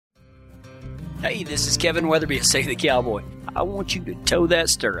Hey, this is Kevin Weatherby of Say the Cowboy. I want you to toe that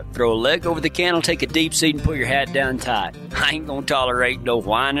stirrup, throw a leg over the cantle, take a deep seat, and pull your hat down tight. I ain't gonna tolerate no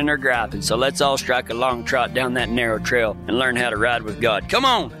whining or griping, so let's all strike a long trot down that narrow trail and learn how to ride with God. Come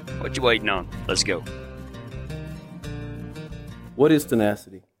on! What you waiting on? Let's go. What is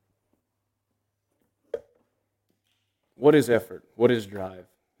tenacity? What is effort? What is drive?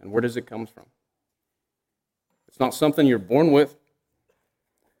 And where does it come from? It's not something you're born with.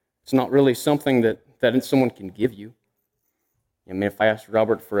 It's not really something that someone can give you. I mean, if I asked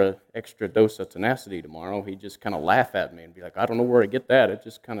Robert for an extra dose of tenacity tomorrow, he'd just kind of laugh at me and be like, I don't know where to get that. It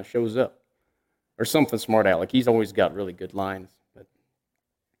just kind of shows up. Or something smart aleck. He's always got really good lines. But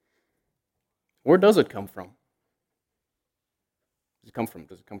where does it come from? Does it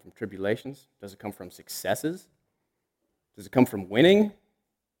come from tribulations? Does it come from successes? Does it come from winning?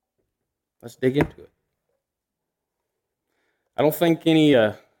 Let's dig into it. I don't think any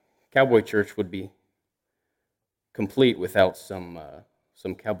cowboy church would be complete without some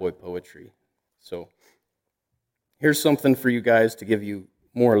cowboy poetry. So here's something for you guys to give you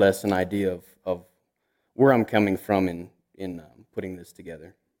more or less an idea of where I'm coming from in putting this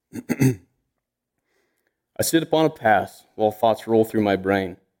together. I sit upon a path while thoughts roll through my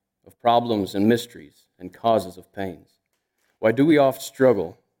brain of problems and mysteries and causes of pains. Why do we oft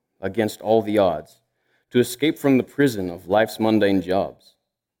struggle against all the odds to escape from the prison of life's mundane jobs?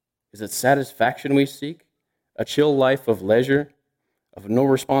 Is it satisfaction we seek, a chill life of leisure, of no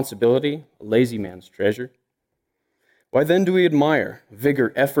responsibility, a lazy man's treasure? Why then do we admire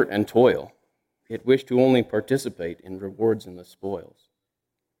vigor, effort, and toil, yet wish to only participate in rewards and the spoils?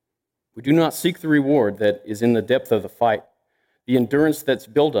 We do not seek the reward that is in the depth of the fight. The endurance that's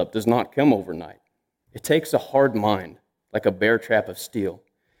built up does not come overnight. It takes a hard mind, like a bear trap of steel.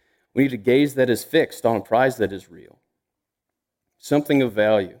 We need a gaze that is fixed on a prize that is real. Something of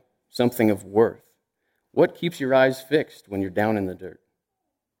value, something of worth. What keeps your eyes fixed when you're down in the dirt?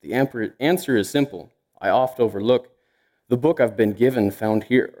 The answer is simple. I oft overlook the gift I've been given found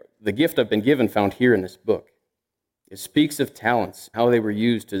here in this book. It speaks of talents, how they were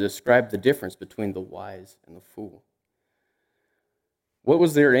used to describe the difference between the wise and the fool. What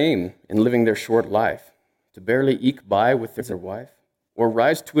was their aim in living their short life? To barely eke by with their wife? Or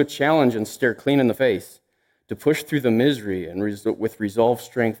rise to a challenge and stare clean in the face? To push through the misery and with resolve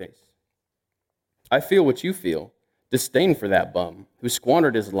strength? I feel what you feel, disdain for that bum who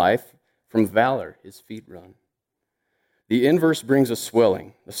squandered his life from valor his feet run. The inverse brings a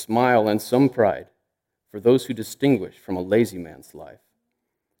swelling, a smile, and some pride for those who distinguish from a lazy man's life.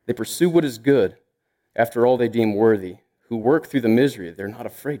 They pursue what is good, after all they deem worthy, who work through the misery, they're not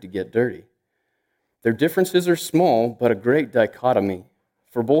afraid to get dirty. Their differences are small, but a great dichotomy,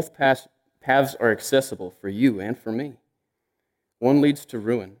 for both paths are accessible for you and for me. One leads to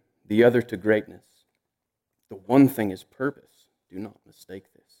ruin, the other to greatness. The one thing is purpose. Do not mistake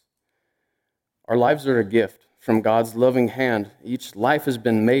this. Our lives are a gift from God's loving hand. Each life has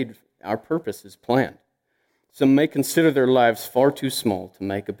been made, our purpose is planned. Some may consider their lives far too small to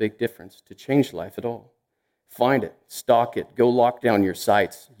make a big difference, to change life at all. Find it, stalk it, go lock down your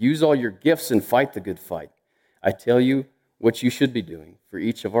sights. Use all your gifts and fight the good fight. I tell you what you should be doing for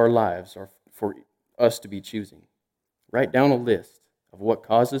each of our lives or for us to be choosing. Write down a list of what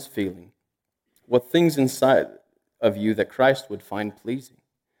causes feeling, what things inside of you that Christ would find pleasing.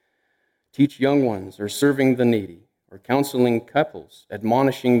 Teach young ones or serving the needy or counseling couples,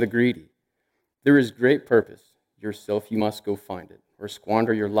 admonishing the greedy. There is great purpose. Yourself you must go find it, or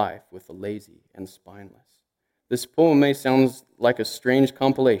squander your life with the lazy and spineless. This poem may sound like a strange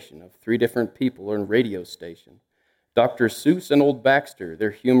compilation of 3 different people or a radio station. Dr. Seuss and Old Baxter,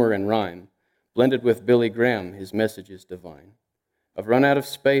 their humor and rhyme, blended with Billy Graham, his message is divine. I've run out of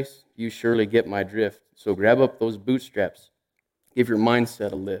space, you surely get my drift, so grab up those bootstraps, give your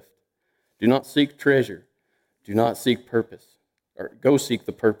mindset a lift. Do not seek treasure, do not seek purpose, or go seek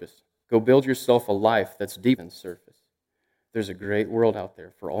the purpose. Go build yourself a life that's deep in surface. There's a great world out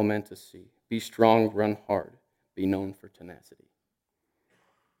there for all men to see. Be strong, run hard, be known for tenacity.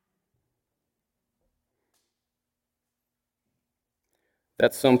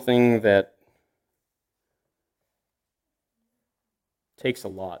 That's something that takes a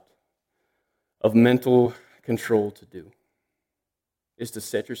lot of mental control to do, is to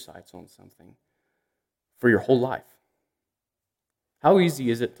set your sights on something for your whole life. How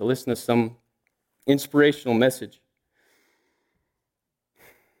easy is it to listen to some inspirational message,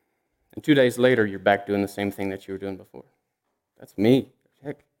 and 2 days later, you're back doing the same thing that you were doing before? That's me.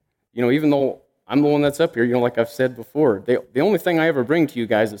 Heck, even though I'm the one that's up here, like I've said before, the only thing I ever bring to you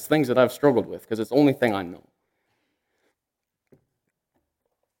guys is things that I've struggled with, because it's the only thing I know.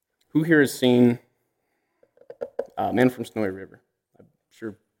 Who here has seen Men from Snowy River? I'm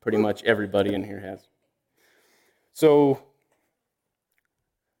sure pretty much everybody in here has. So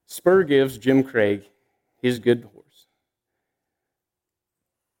Spur gives Jim Craig his good horse.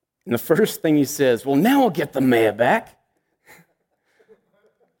 And the first thing he says, well, now I'll get the mare back.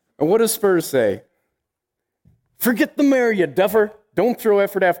 And what does Spur say? Forget the mare, you duffer. Don't throw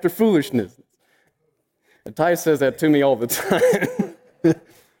effort after foolishness. And Ty says that to me all the time.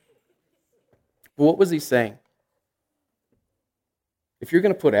 But what was he saying? If you're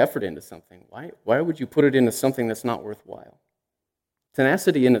going to put effort into something, why would you put it into something that's not worthwhile?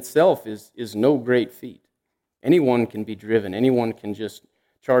 Tenacity in itself is no great feat. Anyone can be driven. Anyone can just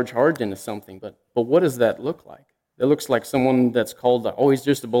charge hard into something. But what does that look like? It looks like someone that's called, oh, he's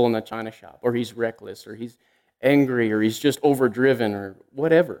just a bull in the china shop, or he's reckless, or he's angry, or he's just overdriven, or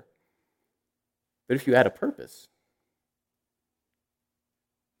whatever. But if you add a purpose,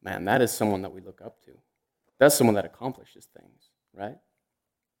 man, that is someone that we look up to. That's someone that accomplishes things, right?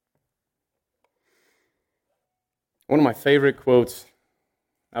 One of my favorite quotes,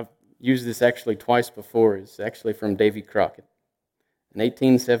 I've used this actually twice before, is actually from Davy Crockett in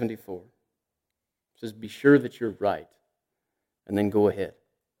 1874. It says, be sure that you're right, and then go ahead.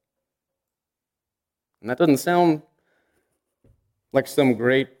 And that doesn't sound like some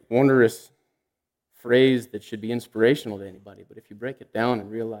great, wondrous phrase that should be inspirational to anybody, but if you break it down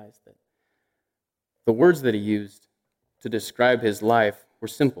and realize that the words that he used to describe his life were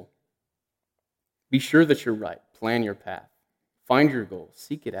simple. Be sure that you're right. Plan your path. Find your goal.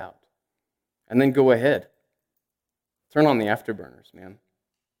 Seek it out. And then go ahead. Turn on the afterburners, man.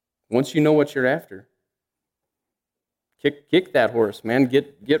 Once you know what you're after, kick that horse, man.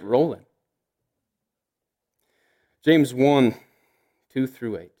 Get rolling. James 1, 2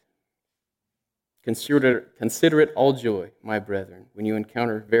 through 8. Consider it all joy, my brethren, when you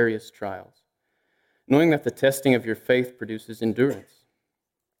encounter various trials, knowing that the testing of your faith produces endurance.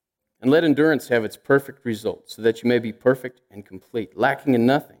 And let endurance have its perfect result, so that you may be perfect and complete, lacking in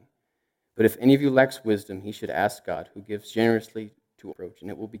nothing. But if any of you lacks wisdom, he should ask God, who gives generously to approach,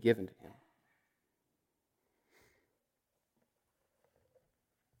 and it will be given to him.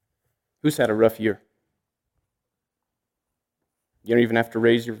 Who's had a rough year? You don't even have to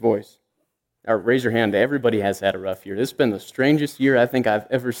raise your voice. Or raise your hand. Everybody has had a rough year. This has been the strangest year I think I've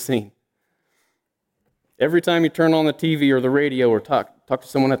ever seen. Every time you turn on the TV or the radio or talk to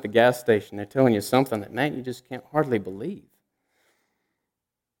someone at the gas station, they're telling you something that, man, you just can't hardly believe.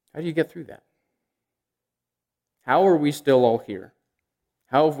 How do you get through that? How are we still all here?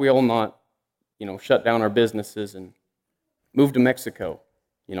 How have we all not, shut down our businesses and moved to Mexico?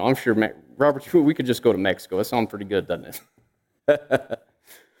 I'm sure, Robert, we could just go to Mexico. That sounds pretty good, doesn't it?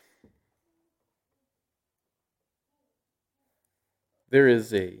 There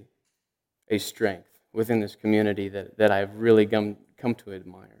is a strength within this community that I've really come to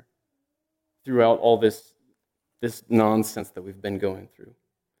admire throughout all this nonsense that we've been going through.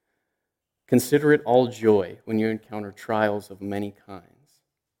 Consider it all joy when you encounter trials of many kinds.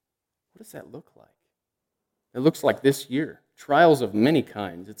 What does that look like? It looks like this year, trials of many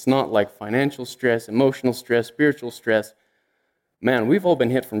kinds. It's not like financial stress, emotional stress, spiritual stress. Man, we've all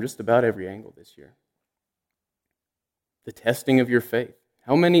been hit from just about every angle this year. The testing of your faith.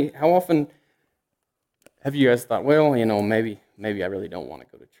 How often have you guys thought, well, maybe I really don't want to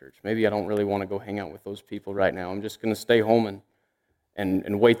go to church. Maybe I don't really want to go hang out with those people right now. I'm just going to stay home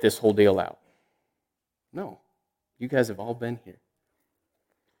and wait this whole deal out. No, you guys have all been here.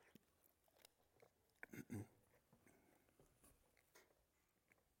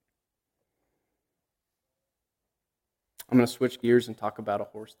 I'm going to switch gears and talk about a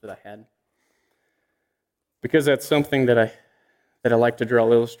horse that I had, because that's something that I like to draw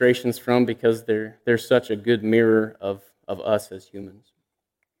illustrations from, because they're such a good mirror of us as humans.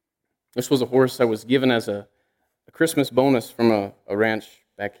 This was a horse I was given as a Christmas bonus from a ranch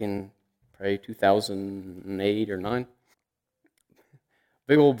back in probably 2008 or 9.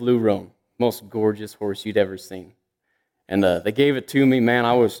 Big old blue roan, most gorgeous horse you'd ever seen. And they gave it to me, man,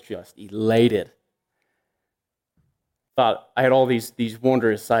 I was just elated. Thought I had all these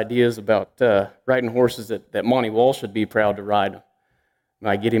wondrous ideas about riding horses that Monty Walsh would be proud to ride. And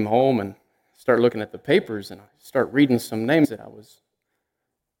I get him home and start looking at the papers, and I start reading some names that I was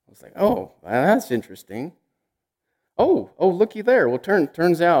like, oh, that's interesting. Oh, looky there. Well,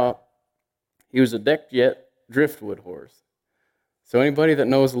 turns out he was a deck jet driftwood horse. So anybody that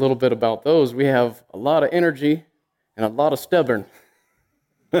knows a little bit about those, we have a lot of energy and a lot of stubborn.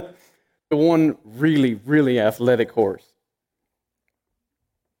 One really, really athletic horse.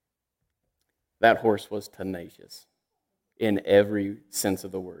 That horse was tenacious in every sense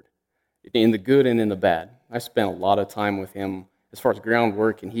of the word. in the good and in the bad. I spent a lot of time with him as far as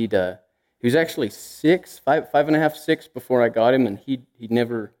groundwork, and he was actually 5.5, 6 before I got him, and he'd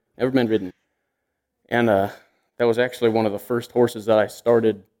never been ridden. And that was actually one of the first horses that I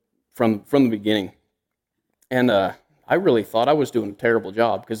started from the beginning. And I really thought I was doing a terrible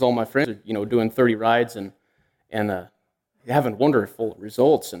job because all my friends are, doing 30 rides and having wonderful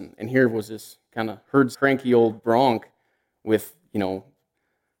results. And here was this kind of cranky old bronc with,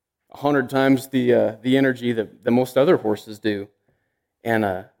 100 times the energy that most other horses do,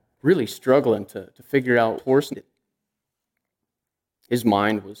 and really struggling to figure out horse. His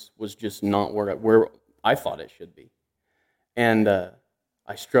mind was just not where I thought it should be, and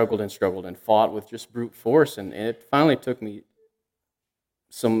I struggled and fought with just brute force, and it finally took me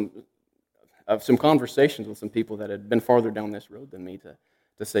some conversations with some people that had been farther down this road than me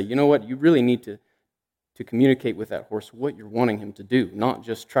to say, you know what, you really need to communicate with that horse what you're wanting him to do, not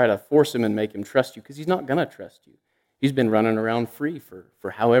just try to force him and make him trust you, because he's not going to trust you. He's been running around free for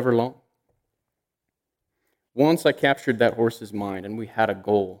however long. Once I captured that horse's mind and we had a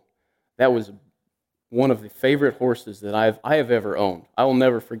goal, that was one of the favorite horses that I have ever owned. I will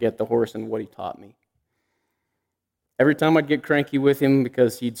never forget the horse and what he taught me. Every time I'd get cranky with him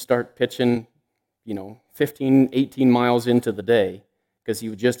because he'd start pitching, 15, 18 miles into the day, because he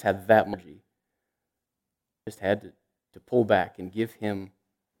just had that much energy. Just had to pull back and give him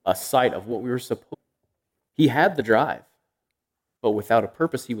a sight of what we were supposed to. He had the drive, but without a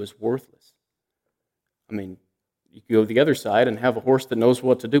purpose, he was worthless. I mean, you could go to the other side and have a horse that knows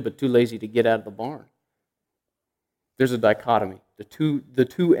what to do, but too lazy to get out of the barn. There's a dichotomy. The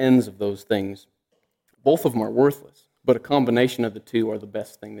two ends of those things, both of them are worthless, but a combination of the two are the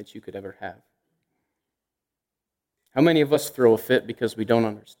best thing that you could ever have. How many of us throw a fit because we don't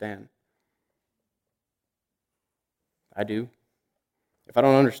understand? I do. If I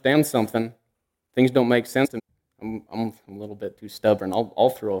don't understand something, things don't make sense to me. I'm a little bit too stubborn. I'll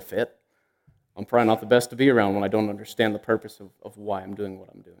throw a fit. I'm probably not the best to be around when I don't understand the purpose of why I'm doing what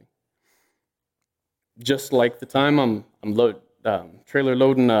I'm doing. Just like the time I'm trailer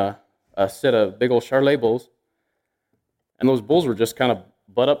loading a set of big old Charolais bulls, and those bulls were just kind of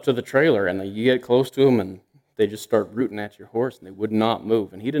butt up to the trailer, and you get close to them, and they just start rooting at your horse, and they would not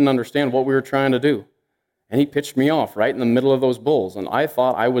move. And he didn't understand what we were trying to do. And he pitched me off right in the middle of those bulls, and I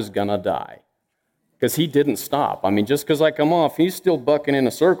thought I was going to die because he didn't stop. I mean, just because I come off, he's still bucking in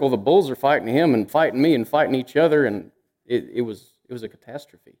a circle. The bulls are fighting him and fighting me and fighting each other, and it was a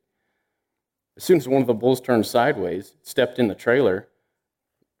catastrophe. As soon as one of the bulls turned sideways, stepped in the trailer,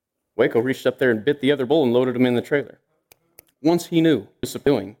 Waco reached up there and bit the other bull and loaded him in the trailer. Once he knew what he was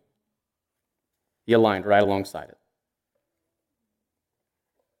doing, he aligned right alongside it.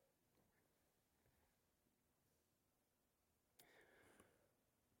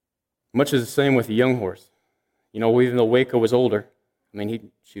 Much is the same with a young horse. Even though Waco was older,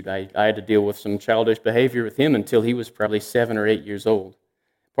 I had to deal with some childish behavior with him until he was probably 7 or 8 years old.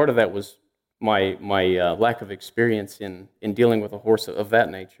 Part of that was my lack of experience in dealing with a horse of that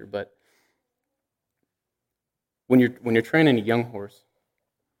nature. But when you're training a young horse,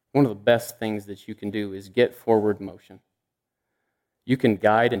 one of the best things that you can do is get forward motion. You can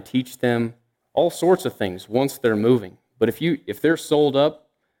guide and teach them all sorts of things once they're moving. But if they're sold up,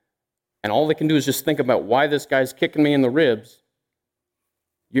 and all they can do is just think about why this guy's kicking me in the ribs,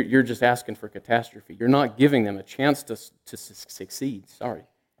 you're just asking for catastrophe. You're not giving them a chance to succeed. Sorry.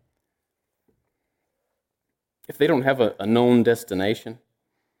 If they don't have a known destination,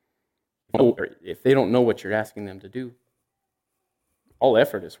 or if they don't know what you're asking them to do, all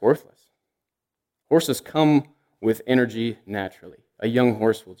effort is worthless. Horses come with energy naturally. A young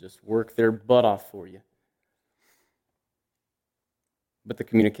horse will just work their butt off for you. But the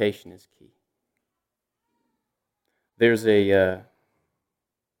communication is key. There's I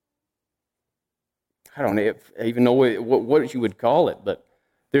don't even know what you would call it, but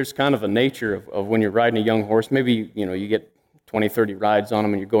there's kind of a nature of when you're riding a young horse. Maybe, you get 20, 30 rides on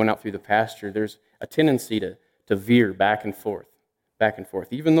them and you're going out through the pasture. There's a tendency to veer back and forth.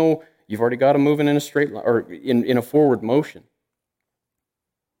 Even though you've already got them moving in a straight line or in a forward motion,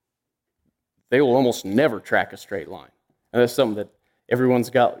 they will almost never track a straight line. And that's something that everyone's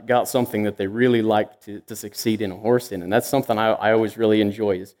got something that they really like to succeed in a horse in, and that's something I always really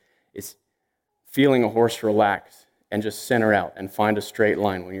enjoy is feeling a horse relax and just center out and find a straight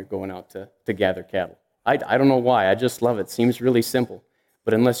line when you're going out to gather cattle. I don't know why, I just love it. It seems really simple,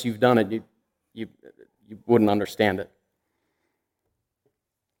 but unless you've done it, you wouldn't understand it.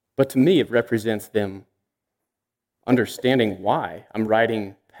 But to me, it represents them understanding why I'm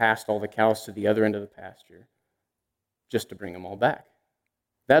riding past all the cows to the other end of the pasture just to bring them all back.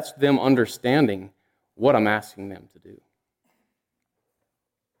 That's them understanding what I'm asking them to do.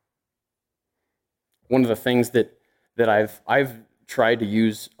 One of the things that I've tried to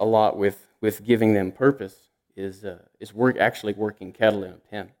use a lot with giving them purpose is actually working kettle in a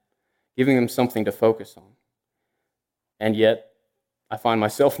pen, giving them something to focus on. And yet, I find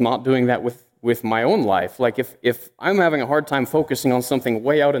myself not doing that with my own life. Like if I'm having a hard time focusing on something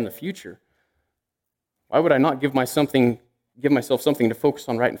way out in the future, why would I not give myself something to focus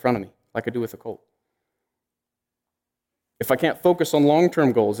on right in front of me, like I do with a colt? If I can't focus on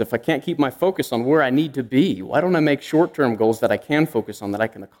long-term goals, if I can't keep my focus on where I need to be, why don't I make short-term goals that I can focus on, that I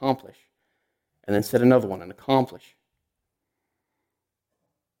can accomplish? And then set another one and accomplish.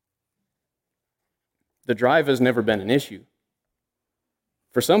 The drive has never been an issue.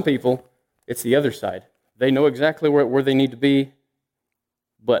 For some people, it's the other side. They know exactly where they need to be,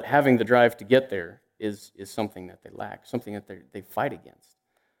 but having the drive to get there is something that they lack, something that they fight against.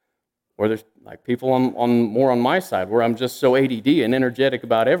 Or there's like people more on my side where I'm just so ADD and energetic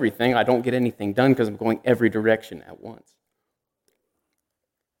about everything, I don't get anything done because I'm going every direction at once.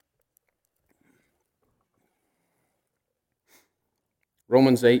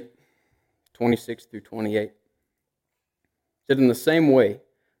 Romans 8:26-28 said, in the same way,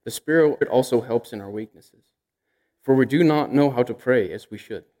 the Spirit also helps in our weaknesses. For we do not know how to pray as we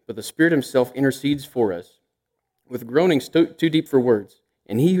should, but the Spirit himself intercedes for us with groanings too deep for words.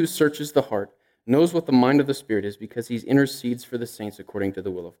 And he who searches the heart knows what the mind of the Spirit is, because he intercedes for the saints according to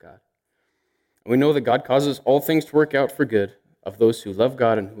the will of God. And we know that God causes all things to work out for good of those who love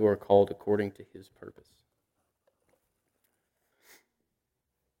God and who are called according to his purpose.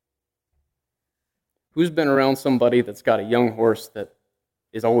 Who's been around somebody that's got a young horse that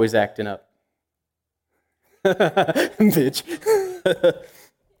is always acting up? Bitch.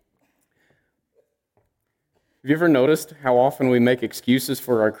 Have you ever noticed how often we make excuses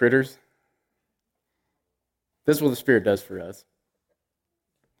for our critters? This is what the Spirit does for us.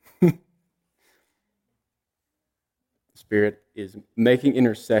 The Spirit is making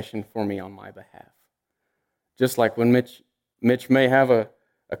intercession for me on my behalf. Just like when Mitch may have a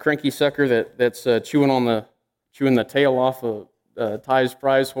cranky sucker that's chewing the tail off of Ty's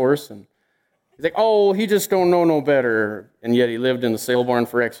prize horse, and he's like, oh, he just don't know no better, and yet he lived in the sale barn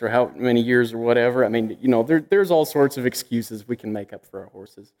for extra how many years or whatever. I mean, there's all sorts of excuses we can make up for our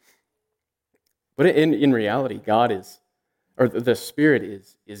horses. But in reality, the Spirit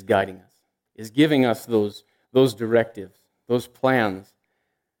is guiding us, is giving us those directives, those plans,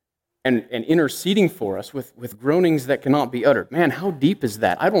 and interceding for us with groanings that cannot be uttered. Man, how deep is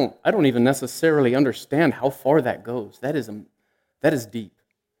that? I don't even necessarily understand how far that goes. That is deep.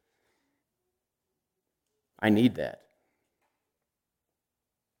 I need that.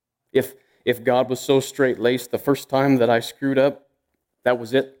 If God was so straight-laced the first time that I screwed up, that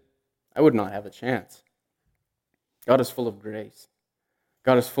was it, I would not have a chance. God is full of grace.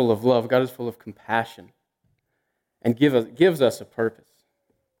 God is full of love. God is full of compassion, and gives us a purpose.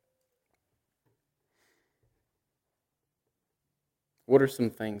 What are some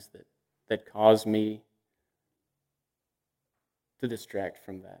things that cause me to distract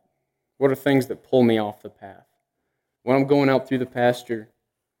from that? What are things that pull me off the path? When I'm going out through the pasture,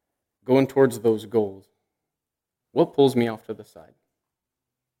 going towards those goals, what pulls me off to the side?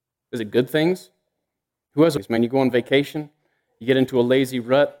 Is it good things? Who has those? Man, you go on vacation, you get into a lazy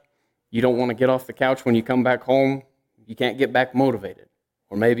rut, you don't want to get off the couch when you come back home, you can't get back motivated.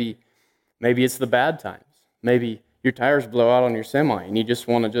 Or maybe it's the bad times. Maybe your tires blow out on your semi and you just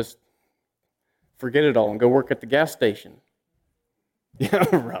want to forget it all and go work at the gas station. Yeah,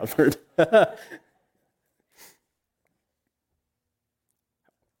 Robert.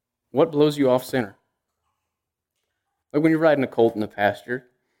 What blows you off center? Like when you're riding a colt in the pasture,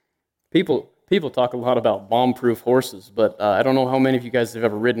 people talk a lot about bomb-proof horses, but I don't know how many of you guys have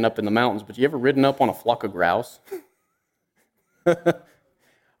ever ridden up in the mountains, but you ever ridden up on a flock of grouse?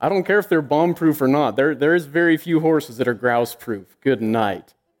 I don't care if they're bomb-proof or not. There is very few horses that are grouse-proof. Good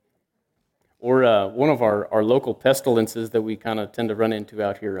night. Or one of our local pestilences that we kind of tend to run into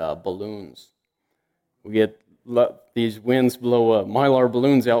out here, balloons. We get these winds blow Mylar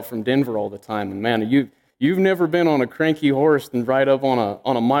balloons out from Denver all the time, and man, you've never been on a cranky horse and ride up on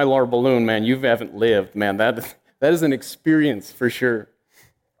a Mylar balloon, man. You haven't lived, man. That is an experience for sure.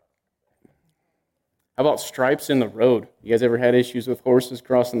 How about stripes in the road? You guys ever had issues with horses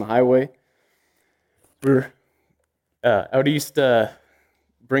crossing the highway? We're out east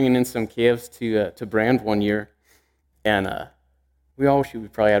bringing in some calves to brand one year, and we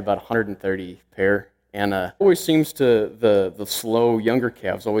probably had about 130 pair, and always seems to the slow younger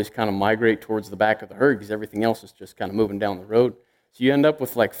calves always kind of migrate towards the back of the herd because everything else is just kind of moving down the road. So you end up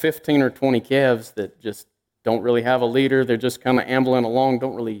with like 15 or 20 calves that just don't really have a leader. They're just kind of ambling along,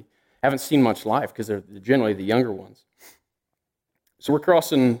 haven't seen much life because they're generally the younger ones. So we're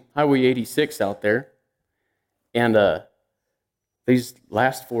crossing Highway 86 out there, and these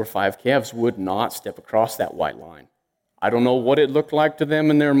last 4 or 5 calves would not step across that white line. I don't know what it looked like to them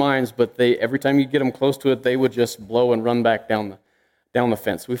in their minds, but every time you get them close to it, they would just blow and run back down the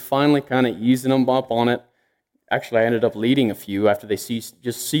fence. We finally kind of eased them up on it. Actually, I ended up leading a few after they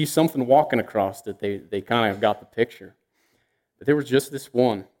see something walking across that they kind of got the picture. But there was just this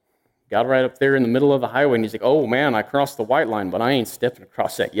one. Got right up there in the middle of the highway, and he's like, oh man, I crossed the white line, but I ain't stepping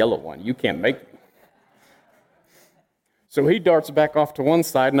across that yellow one. You can't make me. So he darts back off to one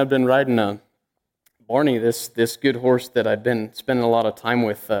side, and I've been riding Barney, this good horse that I've been spending a lot of time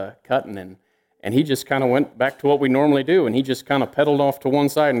with cutting, and he just kind of went back to what we normally do, and he just kind of pedaled off to one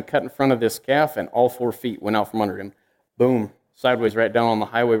side and cut in front of this calf, and all 4 feet went out from under him. Boom, sideways right down on the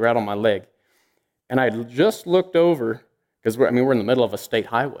highway, right on my leg. And I just looked over, because we're in the middle of a state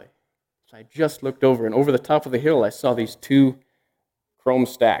highway. So I just looked over, and over the top of the hill, I saw these 2 chrome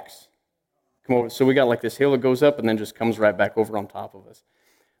stacks come over. So we got like this hill that goes up and then just comes right back over on top of us.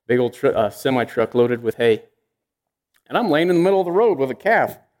 Big old semi-truck loaded with hay. And I'm laying in the middle of the road with a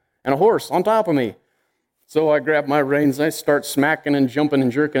calf and a horse on top of me. So I grab my reins, I start smacking and jumping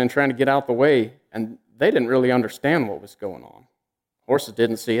and jerking and trying to get out the way. And they didn't really understand what was going on. Horses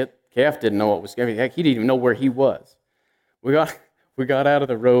didn't see it. Calf didn't know what was going on. Heck, he didn't even know where he was. We got out of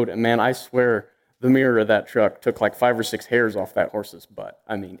the road, and man, I swear the mirror of that truck took like 5 or 6 hairs off that horse's butt.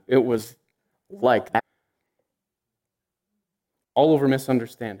 I mean, it was like that. All over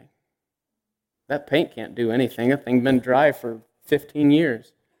misunderstanding. That paint can't do anything. That thing's been dry for 15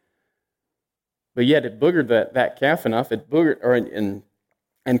 years. But yet it boogered that calf enough. It boogered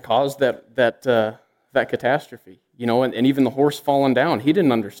and caused that catastrophe. And even the horse falling down. He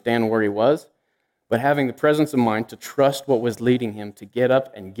didn't understand where he was. But having the presence of mind to trust what was leading him to get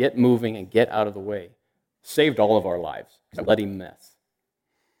up and get moving and get out of the way saved all of our lives. Bloody mess.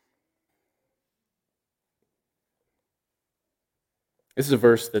 This is a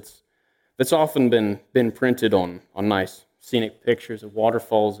verse that's often been printed on nice scenic pictures of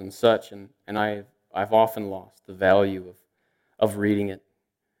waterfalls and such, and I've often lost the value of reading it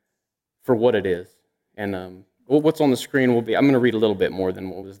for what it is. And what's on the screen I'm going to read a little bit more than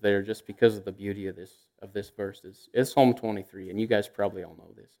what was there, just because of the beauty of this verse. It's Psalm 23, and you guys probably all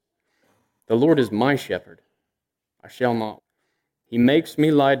know this. The Lord is my shepherd; I shall not. He makes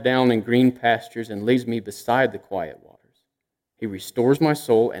me lie down in green pastures and leads me beside the quiet waters. He restores my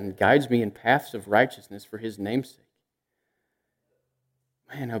soul and guides me in paths of righteousness for his name's sake.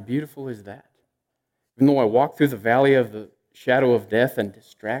 Man, how beautiful is that? Even though I walk through the valley of the shadow of death and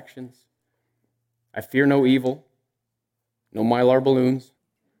distractions, I fear no evil, no mylar balloons,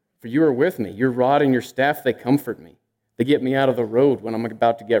 for you are with me. Your rod and your staff, they comfort me. They get me out of the road when I'm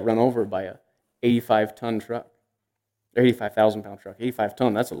about to get run over by a 85-ton truck, 85,000-pound truck. 85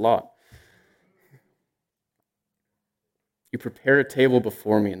 ton, that's a lot. You prepare a table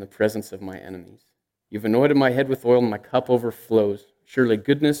before me in the presence of my enemies. You've anointed my head with oil, and my cup overflows. Surely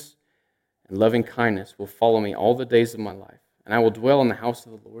goodness and loving kindness will follow me all the days of my life, and I will dwell in the house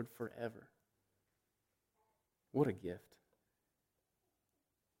of the Lord forever. What a gift.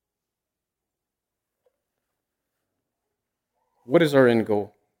 What is our end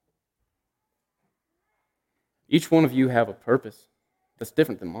goal? Each one of you have a purpose that's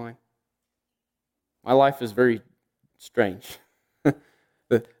different than mine. My life is very strange.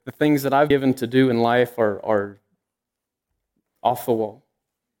 The things that I've given to do in life are off the wall.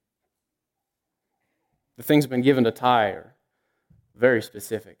 The things I've been given to Ty are very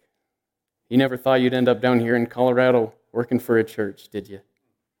specific. You never thought you'd end up down here in Colorado working for a church, did you?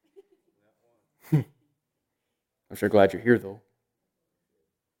 I'm sure glad you're here, though.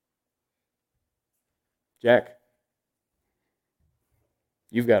 Jack,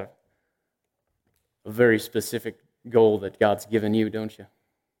 you've got a very specific goal that God's given you, don't you?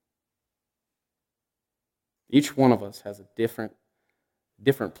 Each one of us has a different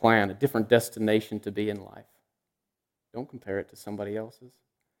plan, a different destination to be in life. Don't compare it to somebody else's.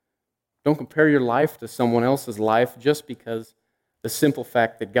 Don't compare your life to someone else's life just because the simple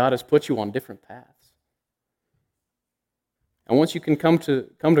fact that God has put you on different paths. And once you can come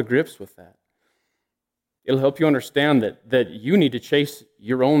to grips with that, it'll help you understand that you need to chase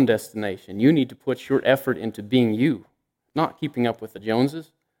your own destination. You need to put your effort into being you, not keeping up with the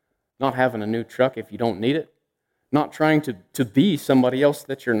Joneses, not having a new truck if you don't need it, not trying to be somebody else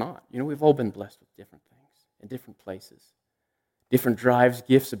that you're not. We've all been blessed with different things in different places, different drives,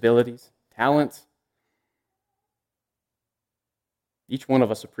 gifts, abilities, talents. Each one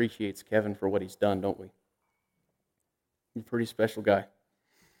of us appreciates Kevin for what he's done, don't we? He's a pretty special guy.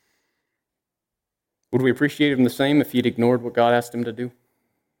 Would we appreciate him the same if he'd ignored what God asked him to do?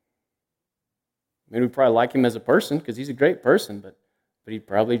 Maybe we'd probably like him as a person because he's a great person, but he'd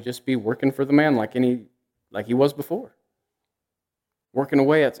probably just be working for the man like he was before. Working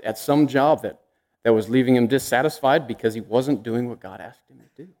away at some job that was leaving him dissatisfied because he wasn't doing what God asked him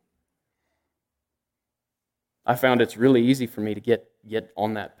to do. I found it's really easy for me to get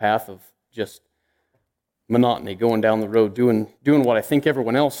on that path of just monotony, going down the road, doing what I think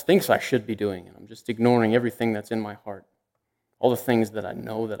everyone else thinks I should be doing, and I'm just ignoring everything that's in my heart, all the things that I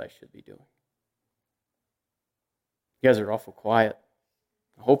know that I should be doing. You guys are awful quiet.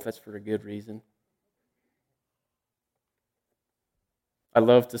 I hope that's for a good reason. I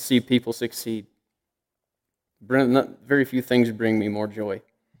love to see people succeed. Very few things bring me more joy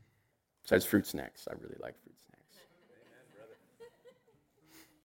besides fruit snacks. I really like fruit